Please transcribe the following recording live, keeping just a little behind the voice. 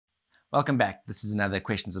Welcome back. This is another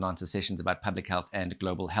questions and answer sessions about public health and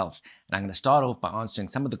global health. And I'm going to start off by answering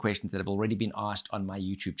some of the questions that have already been asked on my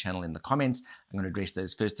YouTube channel in the comments. I'm going to address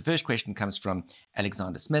those first. The first question comes from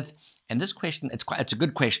Alexander Smith. And this question, it's a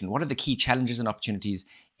good question. What are the key challenges and opportunities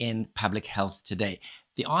in public health today?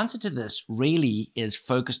 The answer to this really is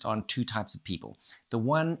focused on two types of people. The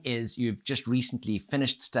one is you've just recently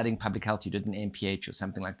finished studying public health. You did an MPH or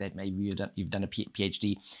something like that. Maybe you've done a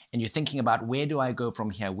PhD and you're thinking about, where do I go from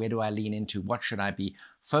here? Where do I lean into? What should I be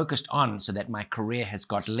focused on so that my career has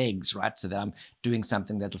got legs, right? So that I'm doing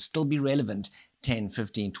something that'll still be relevant 10,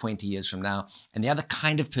 15, 20 years from now. And the other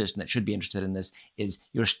kind of person that should be interested in this is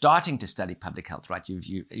you're starting to study public health, right?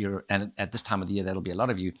 And at this time of the year, that'll be a lot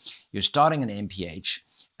of you. You're starting an MPH.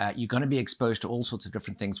 You're going to be exposed to all sorts of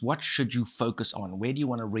different things. What should you focus on? Where do you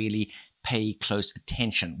want to really pay close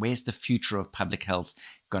attention? Where's the future of public health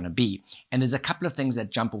going to be? And there's a couple of things that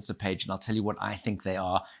jump off the page, and I'll tell you what I think they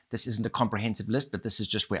are. This isn't a comprehensive list, but this is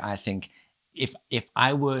just where I think if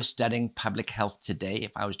I were studying public health today,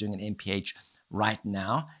 if I was doing an MPH right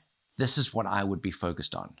now, this is what I would be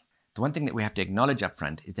focused on. The one thing that we have to acknowledge up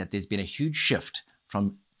front is that there's been a huge shift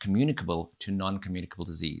from communicable to non-communicable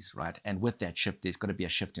disease, right? And with that shift, there's got to be a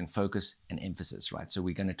shift in focus and emphasis, right? So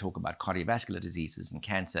we're going to talk about cardiovascular diseases and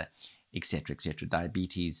cancer, et cetera,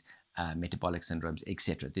 diabetes, metabolic syndromes, et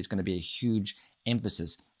cetera. There's going to be a huge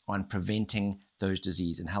emphasis on preventing those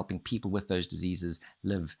diseases and helping people with those diseases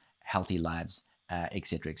live healthy lives, et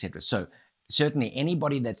cetera, et cetera. So certainly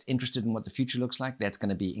anybody that's interested in what the future looks like, that's going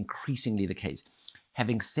to be increasingly the case.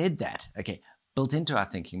 Having said that, okay, built into our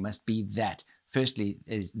thinking must be that firstly,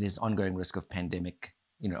 there's ongoing risk of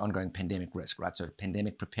ongoing pandemic risk, right? So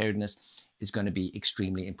pandemic preparedness is going to be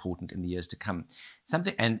extremely important in the years to come.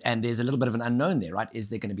 And there's a little bit of an unknown there, right? Is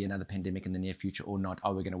there going to be another pandemic in the near future or not?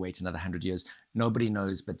 Are we going to wait another 100 years? Nobody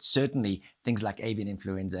knows, but certainly things like avian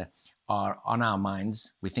influenza are on our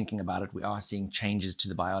minds. We're thinking about it. We are seeing changes to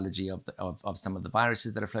the biology of some of the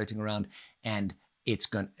viruses that are floating around, and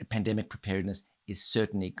pandemic preparedness is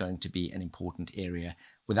certainly going to be an important area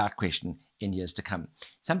without question in years to come.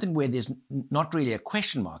 Something where there's not really a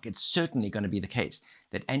question mark, it's certainly going to be the case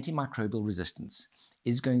that antimicrobial resistance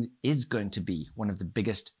is going to be one of the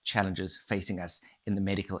biggest challenges facing us in the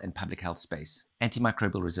medical and public health space.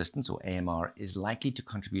 Antimicrobial resistance, or AMR, is likely to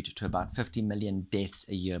contribute to about 50 million deaths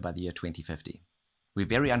a year by the year 2050. We're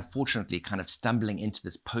very unfortunately kind of stumbling into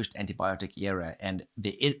this post-antibiotic era, and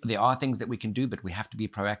there are things that we can do, but we have to be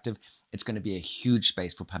proactive. It's going to be a huge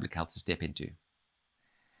space for public health to step into.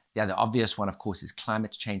 The other obvious one, of course, is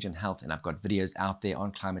climate change and health, and I've got videos out there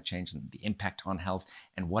on climate change and the impact on health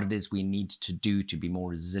and what it is we need to do to be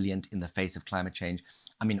more resilient in the face of climate change.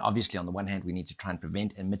 I mean, obviously, on the one hand, we need to try and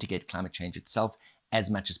prevent and mitigate climate change itself as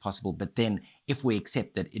much as possible. But then if we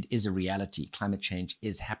accept that it is a reality, climate change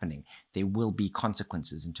is happening, there will be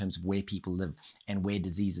consequences in terms of where people live and where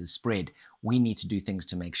diseases spread. We need to do things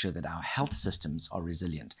to make sure that our health systems are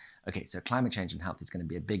resilient. Okay, so climate change and health is going to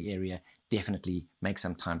be a big area. Definitely make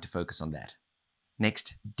some time to focus on that.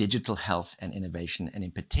 Next, digital health and innovation, and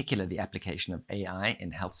in particular, the application of AI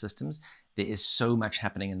in health systems. There is so much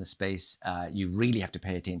happening in the space. You really have to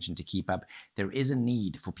pay attention to keep up. There is a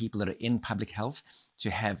need for people that are in public health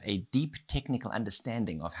to have a deep technical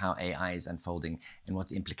understanding of how AI is unfolding and what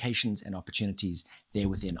the implications and opportunities there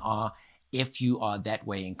within are. If you are that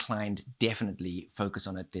way inclined, definitely focus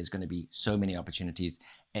on it. There's going to be so many opportunities.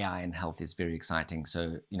 AI in health is very exciting.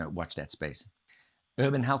 So, watch that space.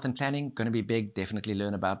 Urban health and planning, going to be big. Definitely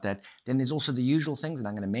learn about that. Then there's also the usual things, and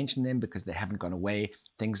I'm going to mention them because they haven't gone away.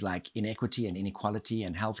 Things like inequity and inequality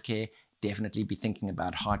and healthcare. Definitely be thinking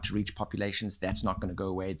about hard to reach populations. That's not going to go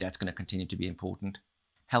away. That's going to continue to be important.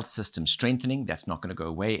 Health system strengthening, that's not going to go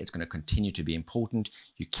away. It's going to continue to be important.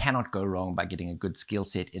 You cannot go wrong by getting a good skill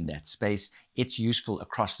set in that space. It's useful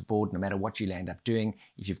across the board, no matter what you end up doing.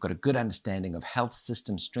 If you've got a good understanding of health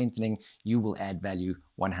system strengthening, you will add value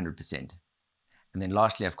 100%. And then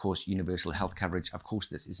lastly, of course, universal health coverage. Of course,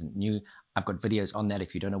 this isn't new. I've got videos on that.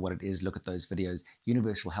 If you don't know what it is, look at those videos.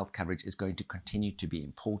 Universal health coverage is going to continue to be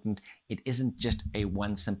important. It isn't just a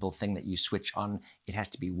one simple thing that you switch on. It has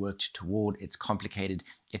to be worked toward. It's complicated.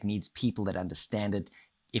 It needs people that understand it.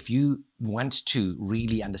 If you want to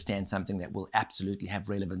really understand something that will absolutely have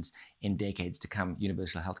relevance in decades to come,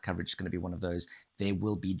 universal health coverage is going to be one of those. There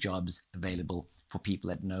will be jobs available for people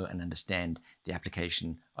that know and understand the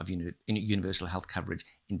application of universal health coverage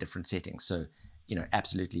in different settings. So,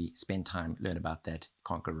 absolutely spend time, learn about that.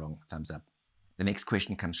 Can't go wrong. Thumbs up. The next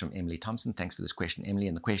question comes from Emily Thompson. Thanks for this question, Emily.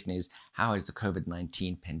 And the question is, how has the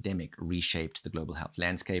COVID-19 pandemic reshaped the global health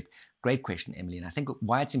landscape? Great question, Emily. And I think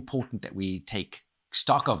why it's important that we take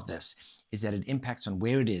stock of this is that it impacts on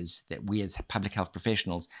where it is that we as public health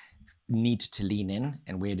professionals need to lean in,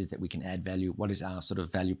 and where it is that we can add value. What is our sort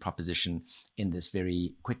of value proposition in this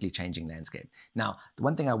very quickly changing landscape? Now, the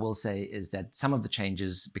one thing I will say is that some of the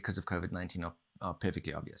changes because of COVID-19 are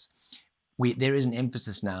perfectly obvious. There is an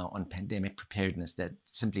emphasis now on pandemic preparedness that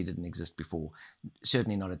simply didn't exist before,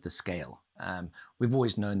 certainly not at this scale. We've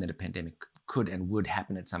always known that a pandemic could and would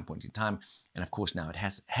happen at some point in time, and of course now it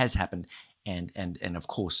has happened, and of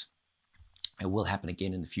course it will happen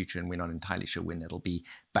again in the future, and we're not entirely sure when that'll be,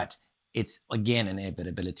 but it's again an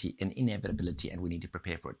inevitability, and we need to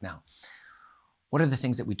prepare for it now. What are the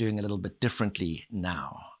things that we're doing a little bit differently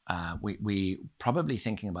now? We're probably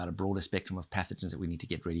thinking about a broader spectrum of pathogens that we need to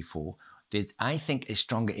get ready for. There's, I think, a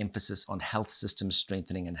stronger emphasis on health systems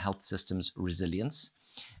strengthening and health systems resilience.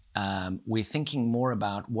 We're thinking more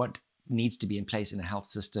about what needs to be in place in a health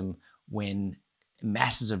system when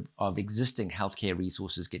masses of existing healthcare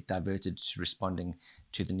resources get diverted to responding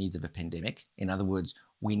to the needs of a pandemic. In other words,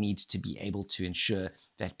 we need to be able to ensure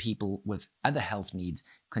that people with other health needs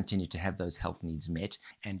continue to have those health needs met.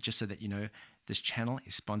 And just so that you know, this channel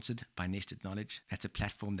is sponsored by Nested Knowledge. That's a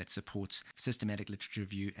platform that supports systematic literature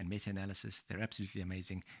review and meta-analysis. They're absolutely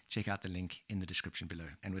amazing. Check out the link in the description below.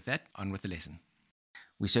 And with that, on with the lesson.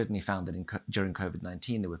 We certainly found that during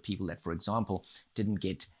COVID-19, there were people that, for example, didn't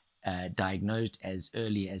get diagnosed as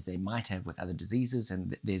early as they might have with other diseases,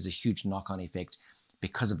 and there's a huge knock-on effect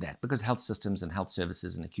because of that, because health systems and health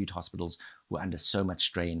services and acute hospitals were under so much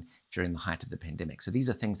strain during the height of the pandemic. So these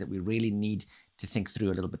are things that we really need to think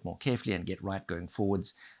through a little bit more carefully and get right going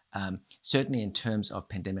forwards. Certainly in terms of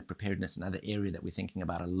pandemic preparedness, another area that we're thinking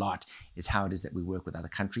about a lot is how it is that we work with other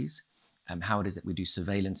countries, how it is that we do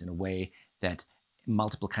surveillance in a way that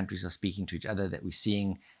multiple countries are speaking to each other, that we're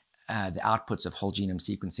seeing the outputs of whole genome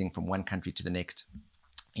sequencing from one country to the next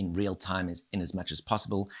in real time in as much as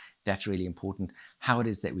possible. That's really important. How it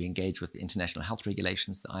is that we engage with the international health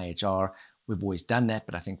regulations, the IHR. We've always done that,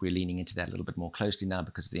 but I think we're leaning into that a little bit more closely now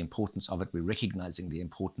because of the importance of it. We're recognizing the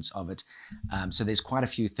importance of it. So there's quite a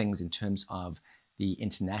few things in terms of the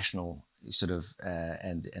international sort of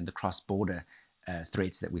and the cross-border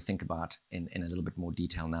threats that we think about in a little bit more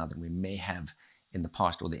detail now than we may have in the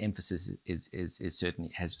past, or the emphasis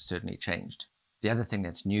has certainly changed. The other thing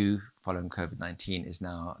that's new following COVID-19 is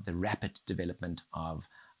now the rapid development of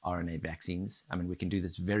RNA vaccines. I mean, we can do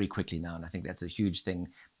this very quickly now, and I think that's a huge thing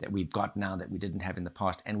that we've got now that we didn't have in the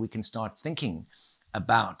past, and we can start thinking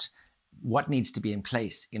about what needs to be in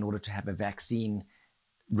place in order to have a vaccine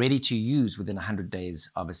ready to use within 100 days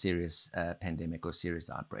of a serious pandemic or serious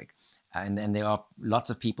outbreak. And there are lots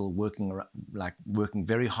of people working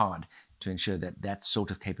very hard to ensure that that sort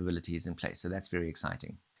of capability is in place. So that's very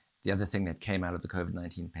exciting. The other thing that came out of the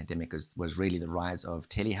COVID-19 pandemic was really the rise of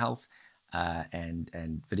telehealth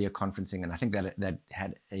and video conferencing. And I think that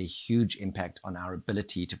had a huge impact on our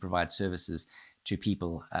ability to provide services to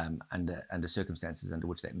people under circumstances under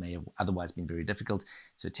which that may have otherwise been very difficult.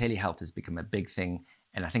 So telehealth has become a big thing,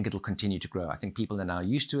 and I think it'll continue to grow. I think people are now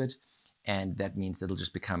used to it, and that means it'll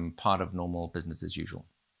just become part of normal business as usual.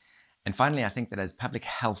 And finally, I think that as public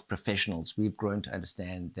health professionals, we've grown to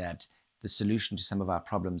understand that the solution to some of our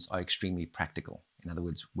problems are extremely practical. In other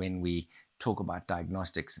words, when we talk about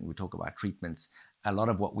diagnostics and we talk about treatments, a lot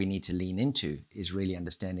of what we need to lean into is really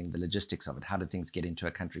understanding the logistics of it. How do things get into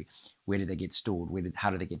a country? Where do they get stored?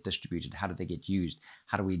 How do they get distributed? How do they get used?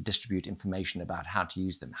 How do we distribute information about how to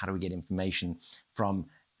use them? How do we get information from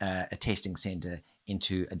a testing center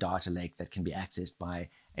into a data lake that can be accessed by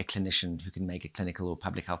a clinician who can make a clinical or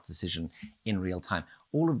public health decision in real time?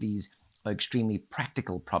 All of these are extremely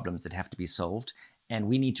practical problems that have to be solved, and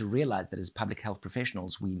we need to realize that as public health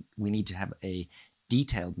professionals, we need to have a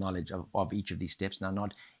detailed knowledge of each of these steps. Now,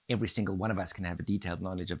 not every single one of us can have a detailed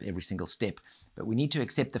knowledge of every single step, but we need to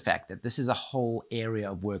accept the fact that this is a whole area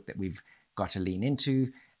of work that we've got to lean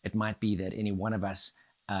into. It might be that any one of us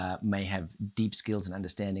may have deep skills and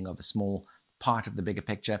understanding of a small part of the bigger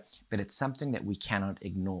picture, but it's something that we cannot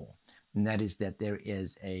ignore. And that is that there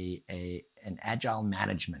is an agile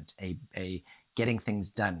management, a getting things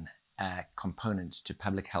done component to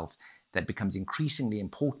public health that becomes increasingly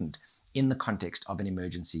important in the context of an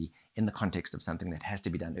emergency, in the context of something that has to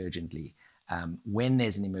be done urgently. When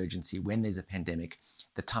there's an emergency, when there's a pandemic,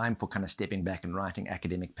 the time for kind of stepping back and writing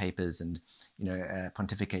academic papers and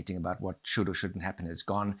pontificating about what should or shouldn't happen is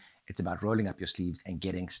gone. It's about rolling up your sleeves and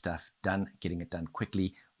getting stuff done, getting it done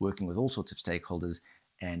quickly, working with all sorts of stakeholders,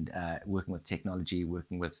 and working with technology,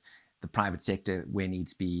 working with the private sector where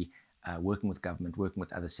needs be, working with government, working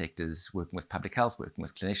with other sectors, working with public health, working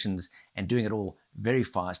with clinicians, and doing it all very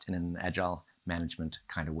fast in an agile management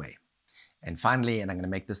kind of way. And finally, and I'm going to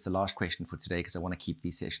make this the last question for today because I want to keep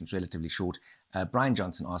these sessions relatively short, Brian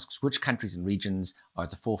Johnson asks, which countries and regions are at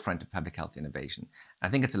the forefront of public health innovation? I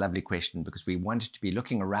think it's a lovely question because we want to be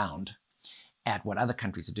looking around at what other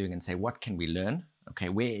countries are doing and say, what can we learn? Okay,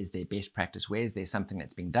 where is their best practice? Where is there something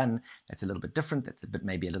that's being done that's a little bit different, that's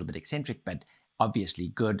maybe a little bit eccentric, but obviously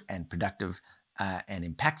good and productive and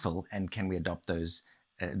impactful? And can we adopt those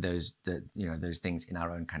things in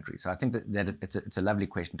our own country? So I think that it's a lovely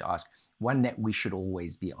question to ask, one that we should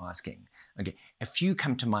always be asking. Okay, a few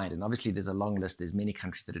come to mind, and obviously there's a long list. There's many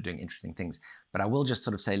countries that are doing interesting things, but I will just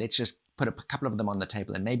sort of say, let's just put a couple of them on the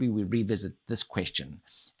table, and maybe we revisit this question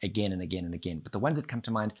again and again and again. But the ones that come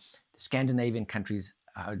to mind, the Scandinavian countries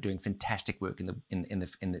are doing fantastic work in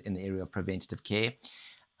the area of preventative care.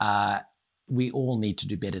 We all need to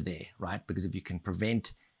do better there, right? Because if you can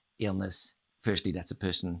prevent illness, firstly, that's a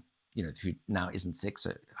person, who now isn't sick.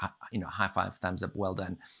 So, high five, thumbs up, well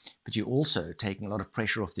done. But you're also taking a lot of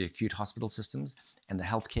pressure off the acute hospital systems and the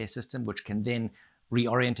healthcare system, which can then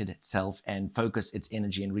reorient itself and focus its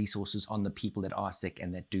energy and resources on the people that are sick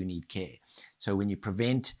and that do need care. So when you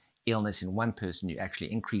prevent illness in one person, you actually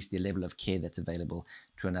increase the level of care that's available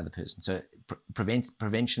to another person. So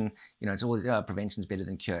prevention, it's always, prevention is better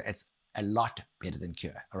than cure. It's a lot better than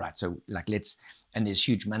cure. All right. So and there's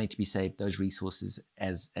huge money to be saved. Those resources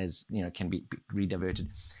can be rediverted.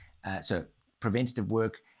 So preventative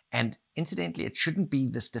work, and incidentally, it shouldn't be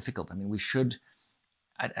this difficult. I mean,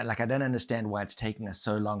 I don't understand why it's taking us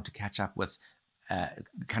so long to catch up with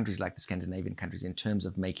countries like the Scandinavian countries in terms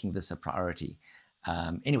of making this a priority.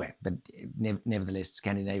 Anyway, but nevertheless,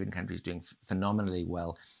 Scandinavian countries doing phenomenally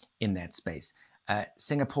well in that space.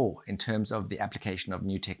 Singapore, in terms of the application of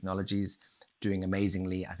new technologies, doing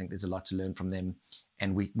amazingly. I think there's a lot to learn from them.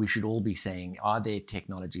 And we should all be saying, are there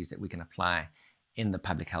technologies that we can apply in the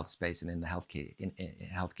public health space and in the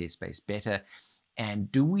healthcare space better?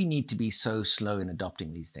 And do we need to be so slow in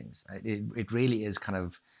adopting these things? It really is kind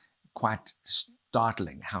of quite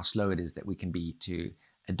startling how slow it is that we can be to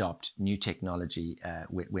adopt new technology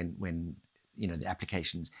when the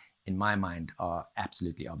applications, in my mind, are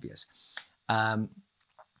absolutely obvious.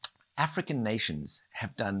 African nations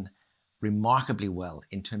have done remarkably well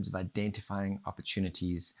in terms of identifying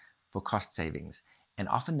opportunities for cost savings, and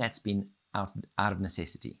often that's been out of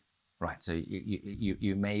necessity, right? So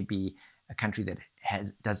you may be a country that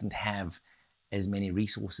doesn't have as many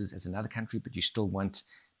resources as another country, but you still want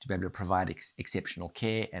to be able to provide exceptional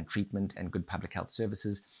care and treatment and good public health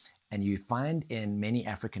services. And you find in many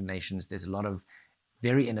African nations, there's a lot of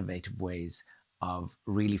very innovative ways of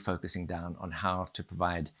really focusing down on how to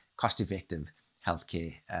provide cost-effective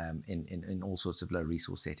healthcare in all sorts of low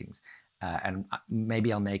resource settings. And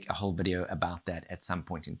maybe I'll make a whole video about that at some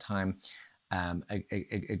point in time.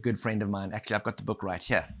 A good friend of mine, actually, I've got the book right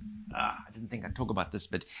here. I didn't think I'd talk about this,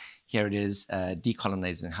 but here it is,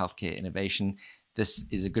 Decolonizing Healthcare Innovation. This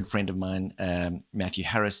is a good friend of mine, Matthew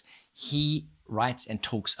Harris. He writes and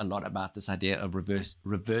talks a lot about this idea of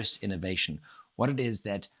reverse innovation, what it is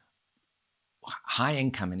that high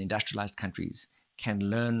income and industrialized countries can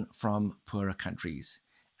learn from poorer countries.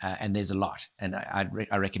 And there's a lot. And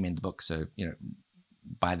I recommend the book. So,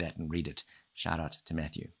 buy that and read it. Shout out to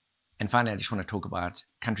Matthew. And finally, I just want to talk about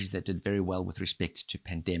countries that did very well with respect to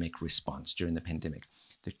pandemic response during the pandemic.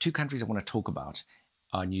 The two countries I want to talk about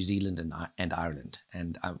are New Zealand and Ireland.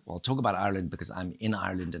 And I'll talk about Ireland because I'm in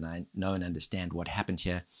Ireland and I know and understand what happened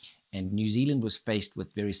here. And New Zealand was faced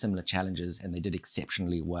with very similar challenges and they did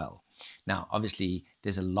exceptionally well. Now, obviously,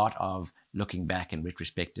 there's a lot of looking back and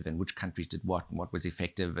retrospective and which countries did what and what was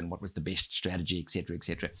effective and what was the best strategy, etc.,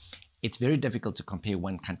 etc. It's very difficult to compare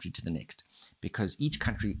one country to the next because each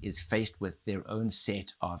country is faced with their own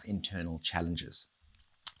set of internal challenges.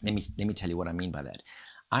 Let me tell you what I mean by that.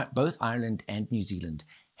 Both Ireland and New Zealand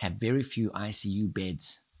have very few ICU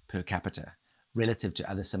beds per capita relative to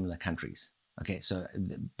other similar countries. Okay, so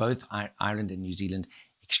both Ireland and New Zealand,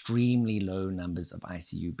 extremely low numbers of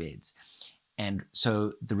ICU beds. And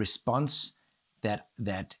so the response that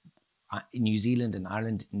New Zealand and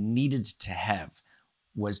Ireland needed to have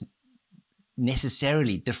was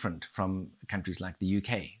necessarily different from countries like the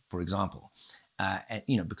UK, for example.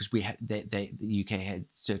 Because the UK had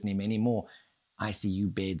certainly many more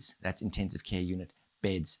ICU beds, that's intensive care unit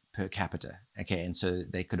beds per capita. Okay, and so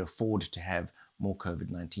they could afford to have more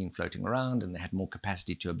COVID-19 floating around and they had more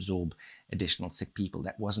capacity to absorb additional sick people.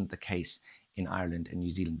 That wasn't the case in Ireland and New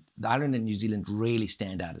Zealand. Ireland and New Zealand really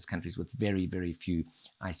stand out as countries with very, very few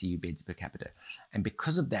ICU beds per capita. And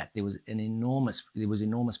because of that, there was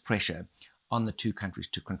enormous pressure on the two countries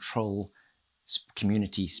to control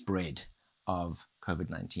community spread of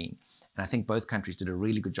COVID-19. And I think both countries did a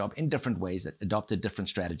really good job in different ways, that adopted different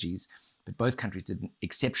strategies, but both countries did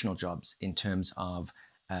exceptional jobs in terms of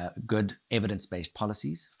good evidence-based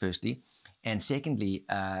policies, firstly. And secondly,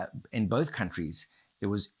 in both countries, there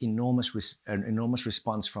was an enormous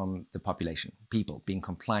response from the population, people being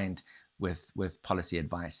compliant with policy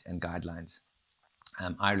advice and guidelines.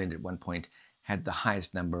 Ireland at one point had the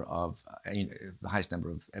highest number of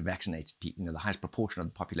vaccinated people, the highest proportion of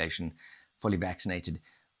the population fully vaccinated,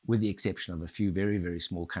 with the exception of a few very, very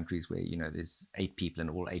small countries where, there's 8 people and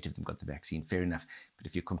all 8 of them got the vaccine. Fair enough. But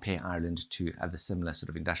if you compare Ireland to other similar sort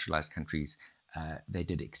of industrialized countries, they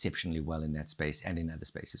did exceptionally well in that space and in other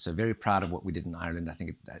spaces. So very proud of what we did in Ireland. I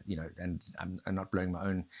think, and I'm not blowing my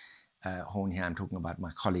own horn here. I'm talking about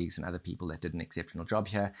my colleagues and other people that did an exceptional job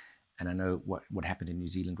here. And I know what happened in New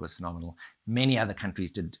Zealand was phenomenal. Many other countries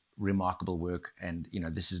did remarkable work. And,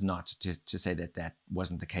 this is not to say that that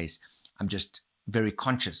wasn't the case. I'm just very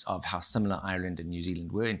conscious of how similar Ireland and New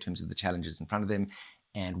Zealand were in terms of the challenges in front of them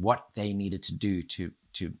and what they needed to do to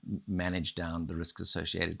manage down the risks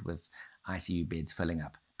associated with ICU beds filling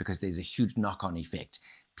up, because there's a huge knock-on effect.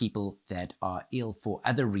 People that are ill for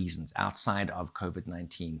other reasons outside of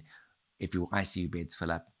COVID-19, if your ICU beds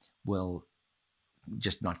fill up, will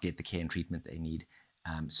just not get the care and treatment they need.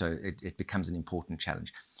 So it becomes an important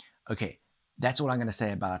challenge. Okay, that's all I'm going to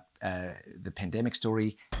say about the pandemic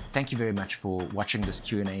story. Thank you very much for watching this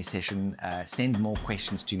Q&A session. Send more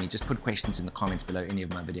questions to me. Just put questions in the comments below any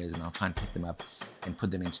of my videos and I'll try and pick them up and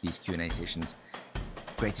put them into these Q&A sessions.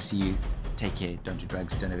 Great to see you. Take care. Don't do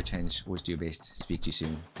drugs. Don't ever change. Always do your best. Speak to you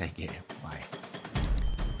soon. Take care. Bye.